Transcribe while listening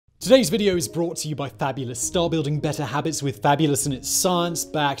Today's video is brought to you by Fabulous. Start building better habits with Fabulous and its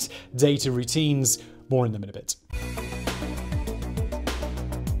science-backed data routines. More in them in a bit.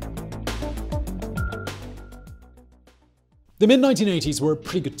 The mid-1980s were a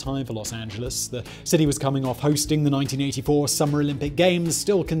pretty good time for Los Angeles. The city was coming off hosting the 1984 Summer Olympic Games,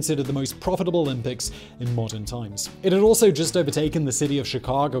 still considered the most profitable Olympics in modern times. It had also just overtaken the city of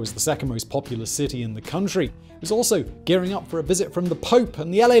Chicago as the second most populous city in the country. It was also gearing up for a visit from the Pope,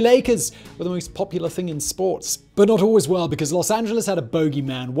 and the LA Lakers were the most popular thing in sports. But not always well, because Los Angeles had a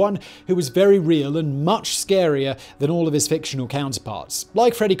bogeyman, one who was very real and much scarier than all of his fictional counterparts.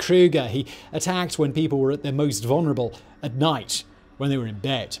 Like Freddy Krueger, he attacked when people were at their most vulnerable, at night, when they were in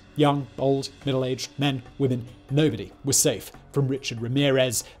bed. Young, old, middle-aged, men, women, nobody was safe from Richard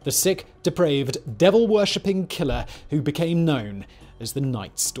Ramirez, the sick, depraved, devil-worshipping killer who became known as the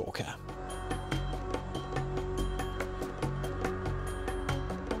Night Stalker.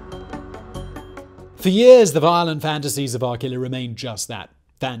 For years, the violent fantasies of our killer remained just that.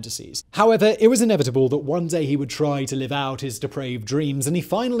 Fantasies. However, it was inevitable that one day he would try to live out his depraved dreams, and he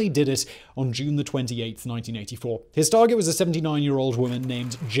finally did it on June the 28th, 1984. His target was a 79-year-old woman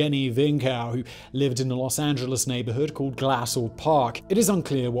named Jenny Vinkow, who lived in a Los Angeles neighborhood called Glassell Park. It is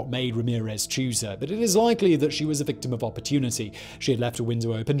unclear what made Ramirez choose her, but it is likely that she was a victim of opportunity. She had left a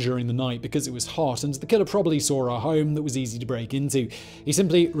window open during the night because it was hot, and the killer probably saw a home that was easy to break into. He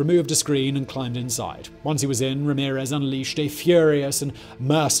simply removed a screen and climbed inside. Once he was in, Ramirez unleashed a furious and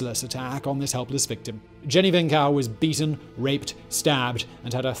merciless attack on this helpless victim. Jenny Vinkow was beaten, raped, stabbed,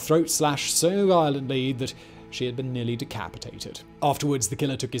 and had her throat slashed so violently that she had been nearly decapitated. Afterwards, the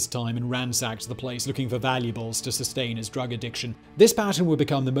killer took his time and ransacked the place looking for valuables to sustain his drug addiction. This pattern would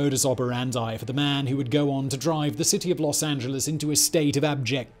become the modus operandi for the man who would go on to drive the city of Los Angeles into a state of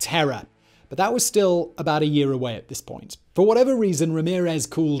abject terror. But that was still about a year away at this point. For whatever reason, Ramirez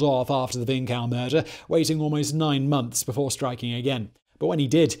cooled off after the Vinkow murder, waiting almost 9 months before striking again. But when he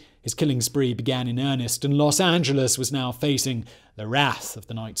did, his killing spree began in earnest, and Los Angeles was now facing the wrath of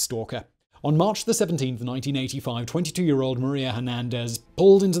the Night Stalker. On March the 17th, 1985, 22-year-old Maria Hernandez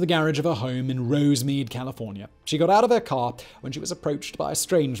pulled into the garage of her home in Rosemead, California. She got out of her car when she was approached by a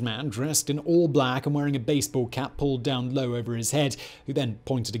strange man dressed in all black and wearing a baseball cap pulled down low over his head, who then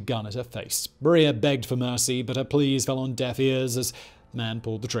pointed a gun at her face. Maria begged for mercy, but her pleas fell on deaf ears as the man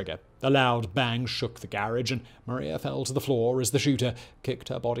pulled the trigger. A loud bang shook the garage, and Maria fell to the floor as the shooter kicked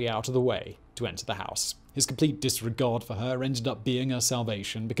her body out of the way to enter the house. His complete disregard for her ended up being her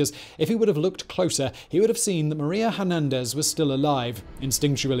salvation, because if he would have looked closer, he would have seen that Maria Hernandez was still alive.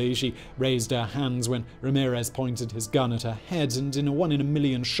 Instinctually, she raised her hands when Ramirez pointed his gun at her head, and in a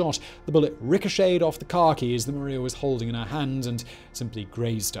one-in-a-million shot, the bullet ricocheted off the car keys that Maria was holding in her hand and simply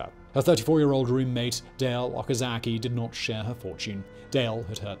grazed her. Her 34-year-old roommate, Dale Okazaki, did not share her fortune. Dale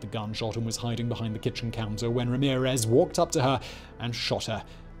had heard the gunshot and was hiding behind the kitchen counter when Ramirez walked up to her and shot her,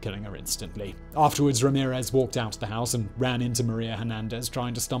 killing her instantly. Afterwards, Ramirez walked out of the house and ran into Maria Hernandez,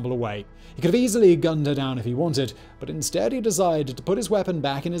 trying to stumble away. He could have easily gunned her down if he wanted, but instead he decided to put his weapon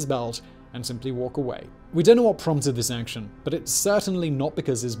back in his belt and simply walk away. We don't know what prompted this action, but it's certainly not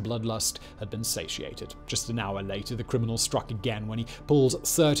because his bloodlust had been satiated. Just an hour later, the criminal struck again when he pulled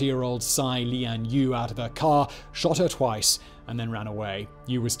 30-year-old Tsai Lian Yu out of her car, shot her twice, and then ran away.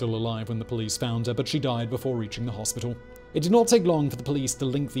 Yu was still alive when the police found her, but she died before reaching the hospital. It did not take long for the police to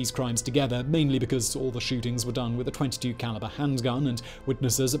link these crimes together, mainly because all the shootings were done with a .22 caliber handgun, and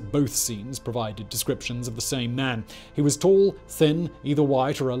witnesses at both scenes provided descriptions of the same man. He was tall, thin, either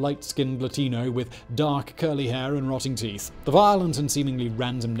white or a light-skinned Latino with dark curly hair and rotting teeth. The violent and seemingly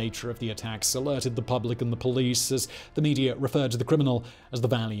random nature of the attacks alerted the public and the police, as the media referred to the criminal as the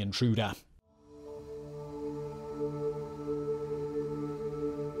Valley Intruder.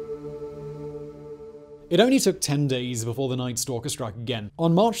 It only took 10 days before the Night Stalker struck again.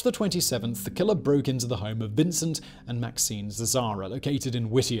 On March the 27th, the killer broke into the home of Vincent and Maxine Zazzara, located in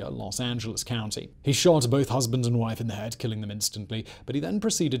Whittier, Los Angeles County. He shot both husband and wife in the head, killing them instantly, but he then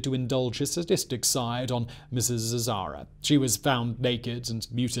proceeded to indulge his sadistic side on Mrs. Zazzara. She was found naked and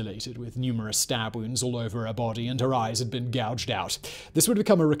mutilated, with numerous stab wounds all over her body, and her eyes had been gouged out. This would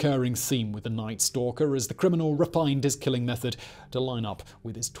become a recurring theme with the Night Stalker, as the criminal refined his killing method to line up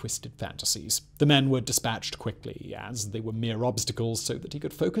with his twisted fantasies. The men were disposed dispatched quickly, as they were mere obstacles so that he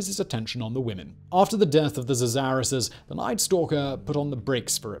could focus his attention on the women. After the death of the Zazarises, the Night Stalker put on the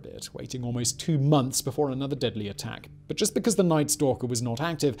brakes for a bit, waiting almost 2 months before another deadly attack. But just because the Night Stalker was not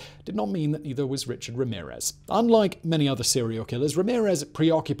active did not mean that neither was Richard Ramirez. Unlike many other serial killers, Ramirez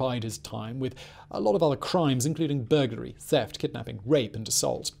preoccupied his time with a lot of other crimes, including burglary, theft, kidnapping, rape, and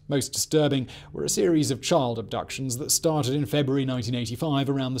assault. Most disturbing were a series of child abductions that started in February 1985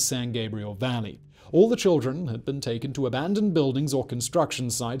 around the San Gabriel Valley. All the children had been taken to abandoned buildings or construction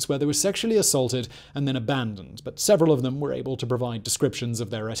sites where they were sexually assaulted and then abandoned, but several of them were able to provide descriptions of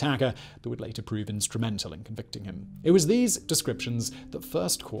their attacker that would later prove instrumental in convicting him. It was these descriptions that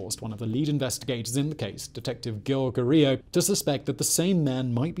first caused one of the lead investigators in the case, Detective Gil Carrillo, to suspect that the same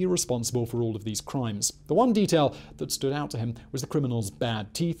man might be responsible for all of these crimes. The one detail that stood out to him was the criminal's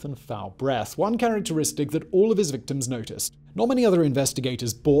bad teeth and foul breath, one characteristic that all of his victims noticed. Not many other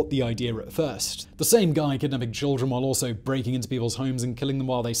investigators bought the idea at first. The same guy kidnapping children while also breaking into people's homes and killing them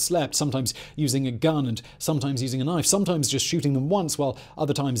while they slept, sometimes using a gun and sometimes using a knife, sometimes just shooting them once while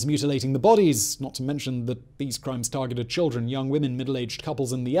other times mutilating the bodies, not to mention that these crimes targeted children, young women, middle-aged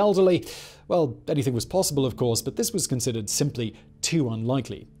couples and the elderly. Well, anything was possible, of course, but this was considered simply too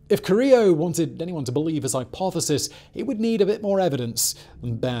unlikely. If Carrillo wanted anyone to believe his hypothesis, it would need a bit more evidence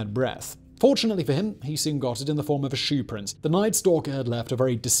than bad breath. Fortunately for him, he soon got it in the form of a shoe print. The Night Stalker had left a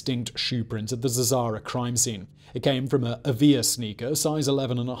very distinct shoe print at the Zazara crime scene. It came from a Avia sneaker, size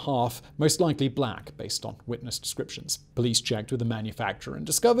 11.5, most likely black, based on witness descriptions. Police checked with the manufacturer and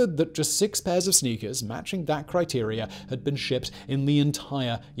discovered that just 6 pairs of sneakers matching that criteria had been shipped in the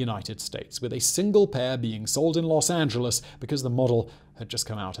entire United States, with a single pair being sold in Los Angeles because the model had just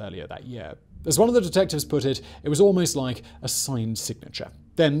come out earlier that year. As one of the detectives put it, it was almost like a signed signature.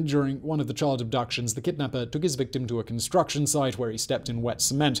 Then, during one of the child abductions, the kidnapper took his victim to a construction site where he stepped in wet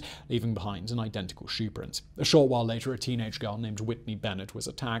cement, leaving behind an identical shoe print. A short while later, a teenage girl named Whitney Bennett was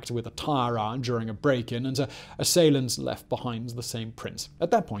attacked with a tire iron during a break-in, and her assailant left behind the same print.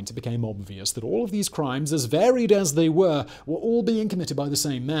 At that point, it became obvious that all of these crimes, as varied as they were all being committed by the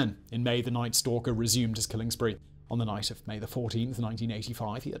same man. In May, the Night Stalker resumed his killing spree. On the night of May the 14th,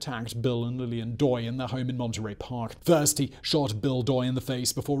 1985, he attacked Bill and Lillian Doy in their home in Monterey Park. First, he shot Bill Doy in the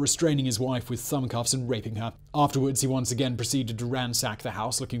face before restraining his wife with thumb cuffs and raping her. Afterwards, he once again proceeded to ransack the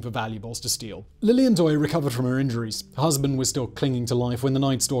house looking for valuables to steal. Lillian Doy recovered from her injuries. Her husband was still clinging to life when the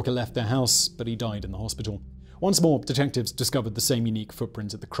Night Stalker left their house, but he died in the hospital. Once more, detectives discovered the same unique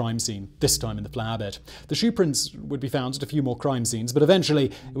footprint at the crime scene, this time in the flower bed. The shoe prints would be found at a few more crime scenes, but eventually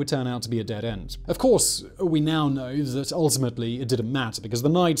it would turn out to be a dead end. Of course, we now know that ultimately it didn't matter because the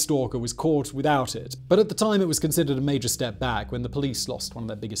Night Stalker was caught without it. But at the time it was considered a major step back when the police lost one of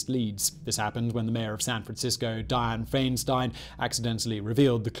their biggest leads. This happened when the mayor of San Francisco, Dianne Feinstein, accidentally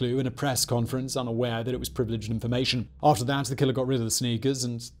revealed the clue in a press conference, unaware that it was privileged information. After that, the killer got rid of the sneakers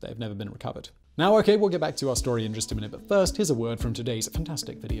and they've never been recovered. Now, okay, we'll get back to our story in just a minute, but first, here's a word from today's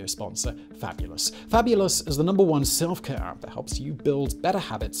fantastic video sponsor, Fabulous. Fabulous is the #1 self-care app that helps you build better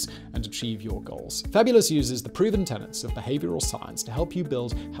habits and achieve your goals. Fabulous uses the proven tenets of behavioral science to help you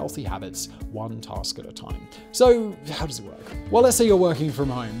build healthy habits one task at a time. So, how does it work? Well, let's say you're working from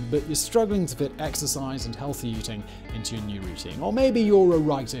home, but you're struggling to fit exercise and healthy eating into your new routine. Or maybe you're a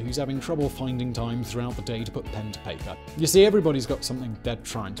writer who's having trouble finding time throughout the day to put pen to paper. You see, everybody's got something they're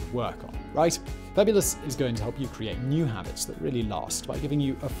trying to work on, right? Fabulous is going to help you create new habits that really last by giving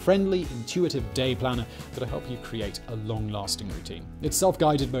you a friendly, intuitive day planner that'll help you create a long-lasting routine. Its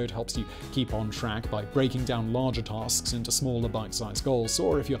self-guided mode helps you keep on track by breaking down larger tasks into smaller bite-sized goals.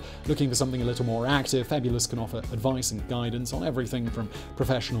 Or if you're looking for something a little more active, Fabulous can offer advice and guidance on everything from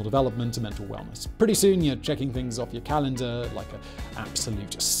professional development to mental wellness. Pretty soon you're checking things off your calendar like an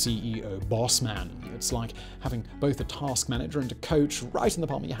absolute CEO boss man. It's like having both a task manager and a coach right in the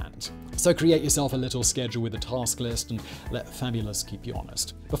palm of your hand. So create yourself a little schedule with a task list and let Fabulous keep you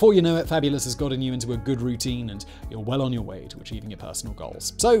honest. Before you know it, Fabulous has gotten you into a good routine and you're well on your way to achieving your personal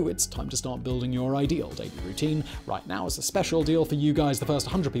goals. So it's time to start building your ideal daily routine. Right now, as a special deal for you guys, the first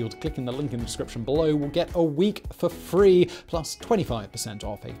 100 people to click in the link in the description below will get a week for free, plus 25%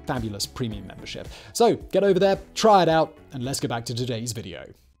 off a Fabulous premium membership. So get over there, try it out, and let's get back to today's video.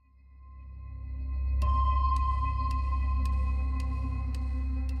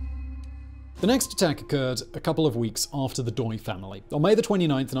 The next attack occurred a couple of weeks after the Doy family. On May the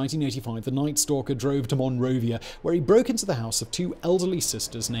 29th, 1985, the Night Stalker drove to Monrovia, where he broke into the house of 2 elderly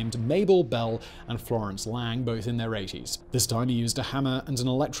sisters named Mabel Bell and Florence Lang, both in their 80s. This time he used a hammer and an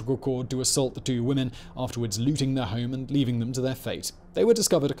electrical cord to assault the 2 women, afterwards looting their home and leaving them to their fate. They were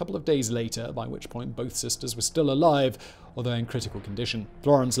discovered a couple of days later, by which point both sisters were still alive, although in critical condition.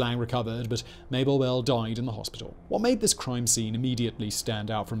 Florence Lang recovered, but Mabel Bell died in the hospital. What made this crime scene immediately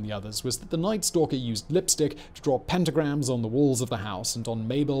stand out from the others was that the Night Stalker used lipstick to draw pentagrams on the walls of the house and on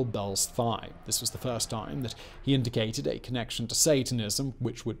Mabel Bell's thigh. This was the first time that he indicated a connection to Satanism,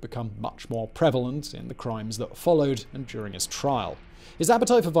 which would become much more prevalent in the crimes that followed and during his trial. His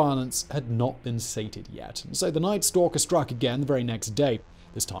appetite for violence had not been sated yet, and so the Night Stalker struck again the very next day.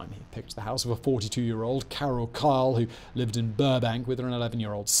 This time, he picked the house of a 42-year-old Carol Kyle who lived in Burbank with her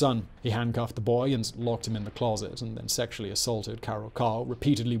 11-year-old son. He handcuffed the boy and locked him in the closet, and then sexually assaulted Carol Kyle,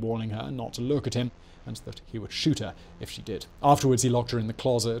 repeatedly warning her not to look at him, and that he would shoot her if she did. Afterwards, he locked her in the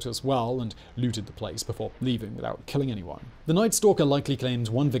closet as well and looted the place before leaving without killing anyone. The Night Stalker likely claimed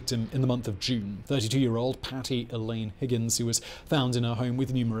one victim in the month of June, 32-year-old Patty Elaine Higgins, who was found in her home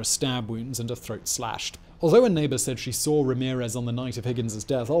with numerous stab wounds and her throat slashed. Although a neighbor said she saw Ramirez on the night of Higgins'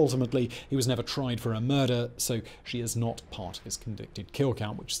 death, ultimately he was never tried for a murder, so she is not part of his convicted kill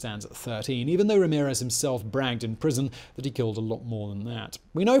count, which stands at 13, even though Ramirez himself bragged in prison that he killed a lot more than that.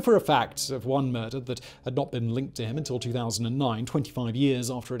 We know for a fact of one murder that had not been linked to him until 2009, 25 years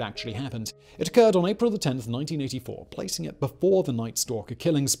after it actually happened. It occurred on April 10th, 1984, placing it before the Night Stalker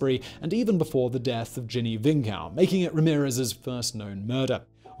killing spree and even before the death of Ginny Vinkow, making it Ramirez's first known murder.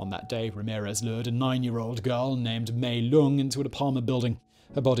 On that day, Ramirez lured a 9-year-old girl named Mei Lung into an apartment building.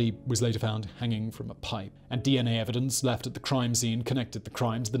 Her body was later found hanging from a pipe, and DNA evidence left at the crime scene connected the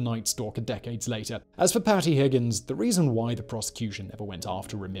crime to the Night Stalker decades later. As for Patty Higgins, the reason why the prosecution never went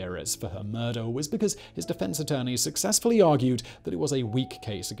after Ramirez for her murder was because his defense attorneys successfully argued that it was a weak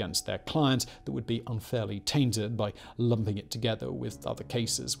case against their client that would be unfairly tainted by lumping it together with other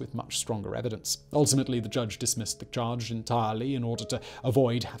cases with much stronger evidence. Ultimately, the judge dismissed the charge entirely in order to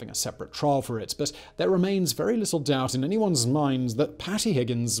avoid having a separate trial for it, but there remains very little doubt in anyone's mind that Patty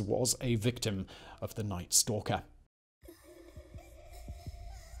Higgins was a victim of the Night Stalker.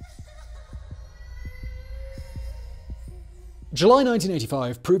 July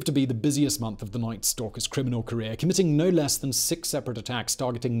 1985 proved to be the busiest month of the Night Stalker's criminal career, committing no less than 6 separate attacks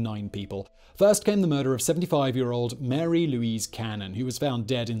targeting 9 people. First came the murder of 75-year-old Mary Louise Cannon, who was found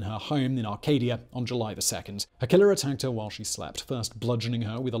dead in her home in Arcadia on July 2nd. Her killer attacked her while she slept, first bludgeoning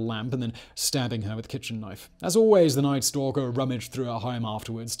her with a lamp and then stabbing her with a kitchen knife. As always, the Night Stalker rummaged through her home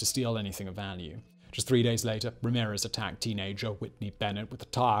afterwards to steal anything of value. Just 3 days later, Ramirez attacked teenager Whitney Bennett with a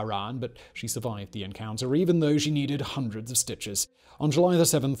tire iron, but she survived the encounter, even though she needed hundreds of stitches. On July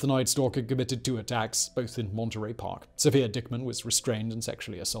 7th, the Night Stalker committed 2 attacks, both in Monterey Park. Sophia Dickman was restrained and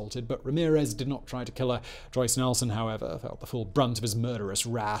sexually assaulted, but Ramirez did not try to kill her. Joyce Nelson, however, felt the full brunt of his murderous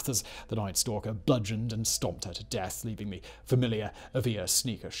wrath as the Night Stalker bludgeoned and stomped her to death, leaving the familiar Avia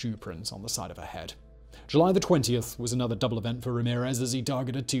sneaker shoe prints on the side of her head. July 20th was another double event for Ramirez as he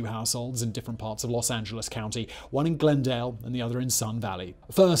targeted 2 households in different parts of Los Angeles County, one in Glendale and the other in Sun Valley.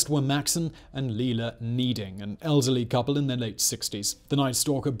 First were Maxon and Leela Needing, an elderly couple in their late 60s. The Night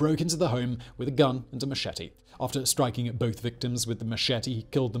Stalker broke into the home with a gun and a machete. After striking at both victims with the machete, he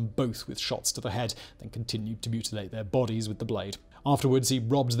killed them both with shots to the head, then continued to mutilate their bodies with the blade. Afterwards, he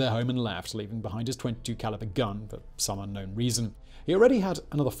robbed their home and left, leaving behind his .22 caliber gun for some unknown reason. He already had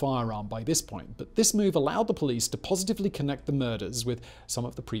another firearm by this point, but this move allowed the police to positively connect the murders with some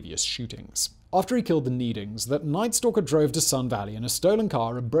of the previous shootings. After he killed the Needings, the Night Stalker drove to Sun Valley in a stolen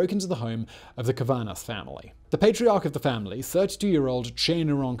car and broke into the home of the Kavanaugh family. The patriarch of the family, 32-year-old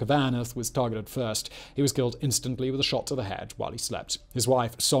Chanaron Kavanaugh, was targeted first. He was killed instantly with a shot to the head while he slept. His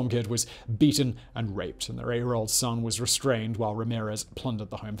wife, Somkid, was beaten and raped, and their 8-year-old son was restrained while Ramirez plundered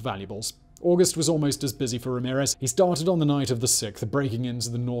the home for valuables. August was almost as busy for Ramirez. He started on the night of the 6th, breaking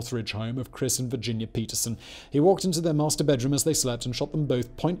into the Northridge home of Chris and Virginia Peterson. He walked into their master bedroom as they slept and shot them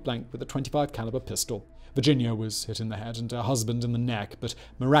both point blank with a .25 caliber pistol. Virginia was hit in the head and her husband in the neck, but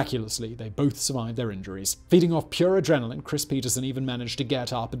miraculously, they both survived their injuries. Feeding off pure adrenaline, Chris Peterson even managed to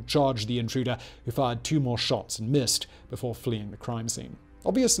get up and charge the intruder, who fired 2 more shots and missed before fleeing the crime scene.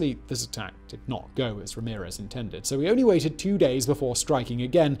 Obviously, this attack did not go as Ramirez intended, so he only waited 2 days before striking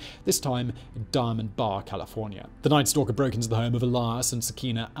again, this time in Diamond Bar, California. The Night Stalker broke into the home of Elias and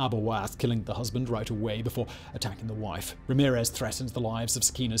Sakina Aberwath, killing the husband right away before attacking the wife. Ramirez threatened the lives of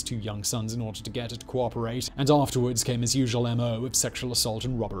Sakina's 2 young sons in order to get her to cooperate, and afterwards came his usual MO of sexual assault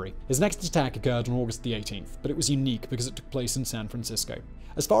and robbery. His next attack occurred on August the 18th, but it was unique because it took place in San Francisco.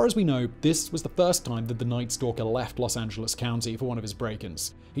 As far as we know, this was the first time that the Night Stalker left Los Angeles County for one of his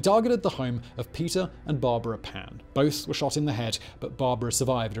break-ins. He targeted the home home of Peter and Barbara Pan. Both were shot in the head, but Barbara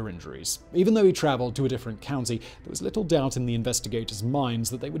survived her injuries. Even though he traveled to a different county, there was little doubt in the investigators' minds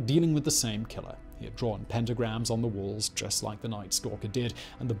that they were dealing with the same killer. He had drawn pentagrams on the walls just like the Night Stalker did,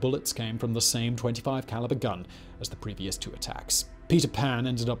 and the bullets came from the same .25 caliber gun as the previous 2 attacks. Peter Pan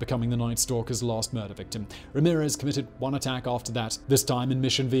ended up becoming the Night Stalker's last murder victim. Ramirez committed one attack after that, this time in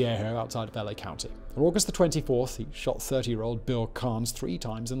Mission Viejo outside of LA County. On August the 24th, he shot 30-year-old Bill Carnes 3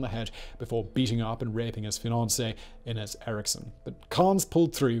 times in the head before beating up and raping his fiancée, Inez Erickson. But Carnes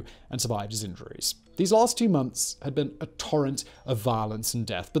pulled through and survived his injuries. These last 2 months had been a torrent of violence and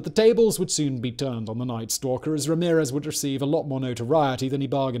death, but the tables would soon be turned on the Night Stalker, as Ramirez would receive a lot more notoriety than he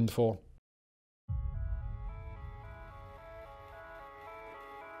bargained for.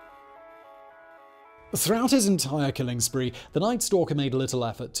 Throughout his entire killing spree, the Night Stalker made little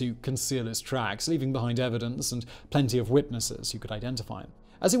effort to conceal his tracks, leaving behind evidence and plenty of witnesses who could identify him.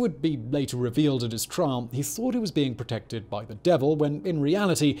 As it would be later revealed at his trial, he thought he was being protected by the devil, when in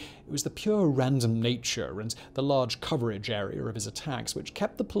reality it was the pure random nature and the large coverage area of his attacks which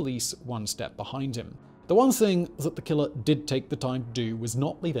kept the police one step behind him. The one thing that the killer did take the time to do was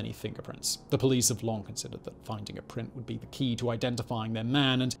not leave any fingerprints. The police have long considered that finding a print would be the key to identifying their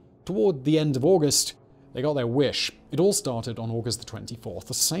man, and toward the end of August, they got their wish. It all started on August the 24th,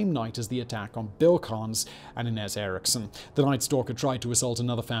 the same night as the attack on Bill Carnes and Inez Erickson. The Night Stalker tried to assault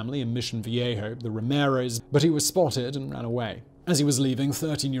another family in Mission Viejo, the Ramirez, but he was spotted and ran away. As he was leaving,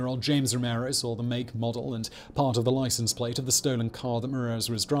 13-year-old James Ramirez saw the make, model, and part of the license plate of the stolen car that Ramirez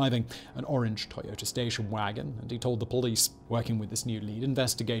was driving, an orange Toyota station wagon, and he told the police. Working with this new lead,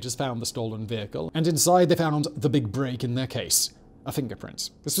 investigators found the stolen vehicle, and inside they found the big break in their case. A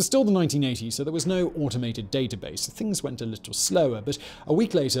fingerprint. This was still the 1980s, so there was no automated database. Things went a little slower, but a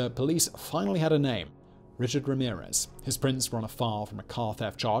week later, police finally had a name. Richard Ramirez. His prints were on a file from a car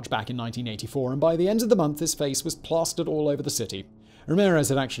theft charge back in 1984, and by the end of the month, his face was plastered all over the city. Ramirez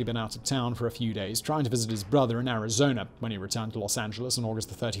had actually been out of town for a few days, trying to visit his brother in Arizona. When he returned to Los Angeles on August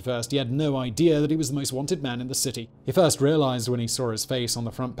the 31st, he had no idea that he was the most wanted man in the city. He first realized when he saw his face on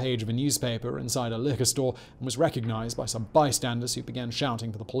the front page of a newspaper inside a liquor store and was recognized by some bystanders who began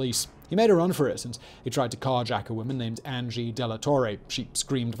shouting for the police. He made a run for it, and he tried to carjack a woman named Angie Della Torre. She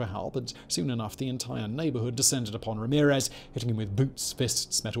screamed for help, and soon enough the entire neighborhood descended upon Ramirez, hitting him with boots,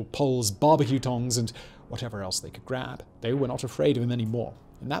 fists, metal poles, barbecue tongs, and whatever else they could grab. They were not afraid of him anymore.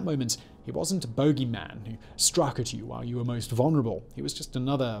 In that moment, he wasn't a bogeyman who struck at you while you were most vulnerable. He was just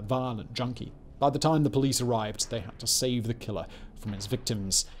another violent junkie. By the time the police arrived, they had to save the killer from his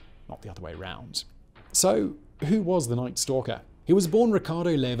victims, not the other way around. So, who was the Night Stalker? He was born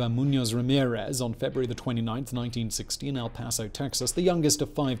Ricardo Leyva Munoz Ramirez on February the 29th, 1960 in El Paso, Texas, the youngest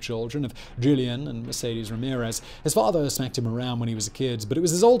of 5 children of Julian and Mercedes Ramirez. His father smacked him around when he was a kid, but it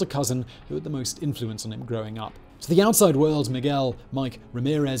was his older cousin who had the most influence on him growing up. To the outside world, Miguel Mike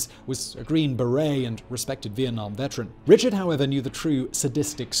Ramirez was a Green Beret and respected Vietnam veteran. Richard, however, knew the true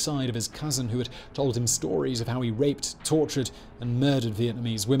sadistic side of his cousin, who had told him stories of how he raped, tortured, and murdered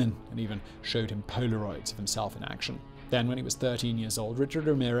Vietnamese women, and even showed him Polaroids of himself in action. Then, when he was 13 years old, Richard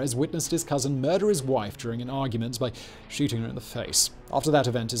Ramirez witnessed his cousin murder his wife during an argument by shooting her in the face. After that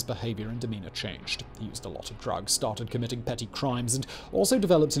event, his behavior and demeanor changed. He used a lot of drugs, started committing petty crimes, and also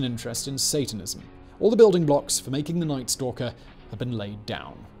developed an interest in Satanism. All the building blocks for making the Night Stalker had been laid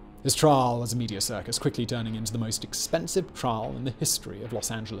down. His trial was a media circus, quickly turning into the most expensive trial in the history of Los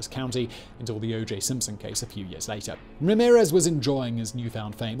Angeles County until the O.J. Simpson case a few years later. Ramirez was enjoying his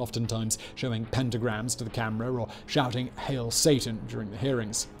newfound fame, oftentimes showing pentagrams to the camera or shouting "Hail Satan" during the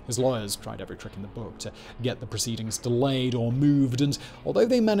hearings. His lawyers tried every trick in the book to get the proceedings delayed or moved, and although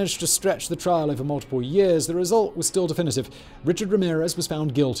they managed to stretch the trial over multiple years, the result was still definitive. Richard Ramirez was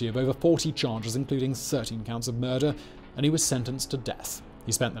found guilty of over 40 charges, including 13 counts of murder, and he was sentenced to death.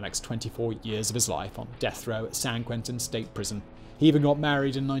 He spent the next 24 years of his life on death row at San Quentin State Prison. He even got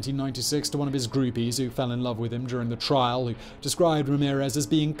married in 1996 to one of his groupies who fell in love with him during the trial, who described Ramirez as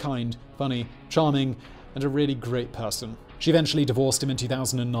being kind, funny, charming, and a really great person. She eventually divorced him in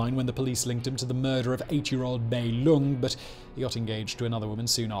 2009 when the police linked him to the murder of 8-year-old Mei Lung, but he got engaged to another woman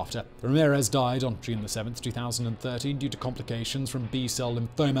soon after. Ramirez died on June 7, 2013 due to complications from B-cell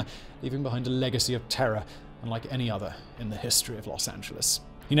lymphoma, leaving behind a legacy of terror unlike any other in the history of Los Angeles.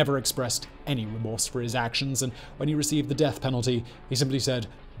 He never expressed any remorse for his actions, and when he received the death penalty, he simply said,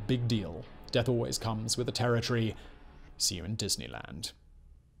 "Big deal. Death always comes with a territory. See you in Disneyland."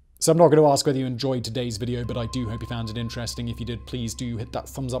 So I'm not going to ask whether you enjoyed today's video, but I do hope you found it interesting. If you did, please do hit that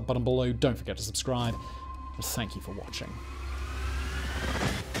thumbs up button below. Don't forget to subscribe, and thank you for watching.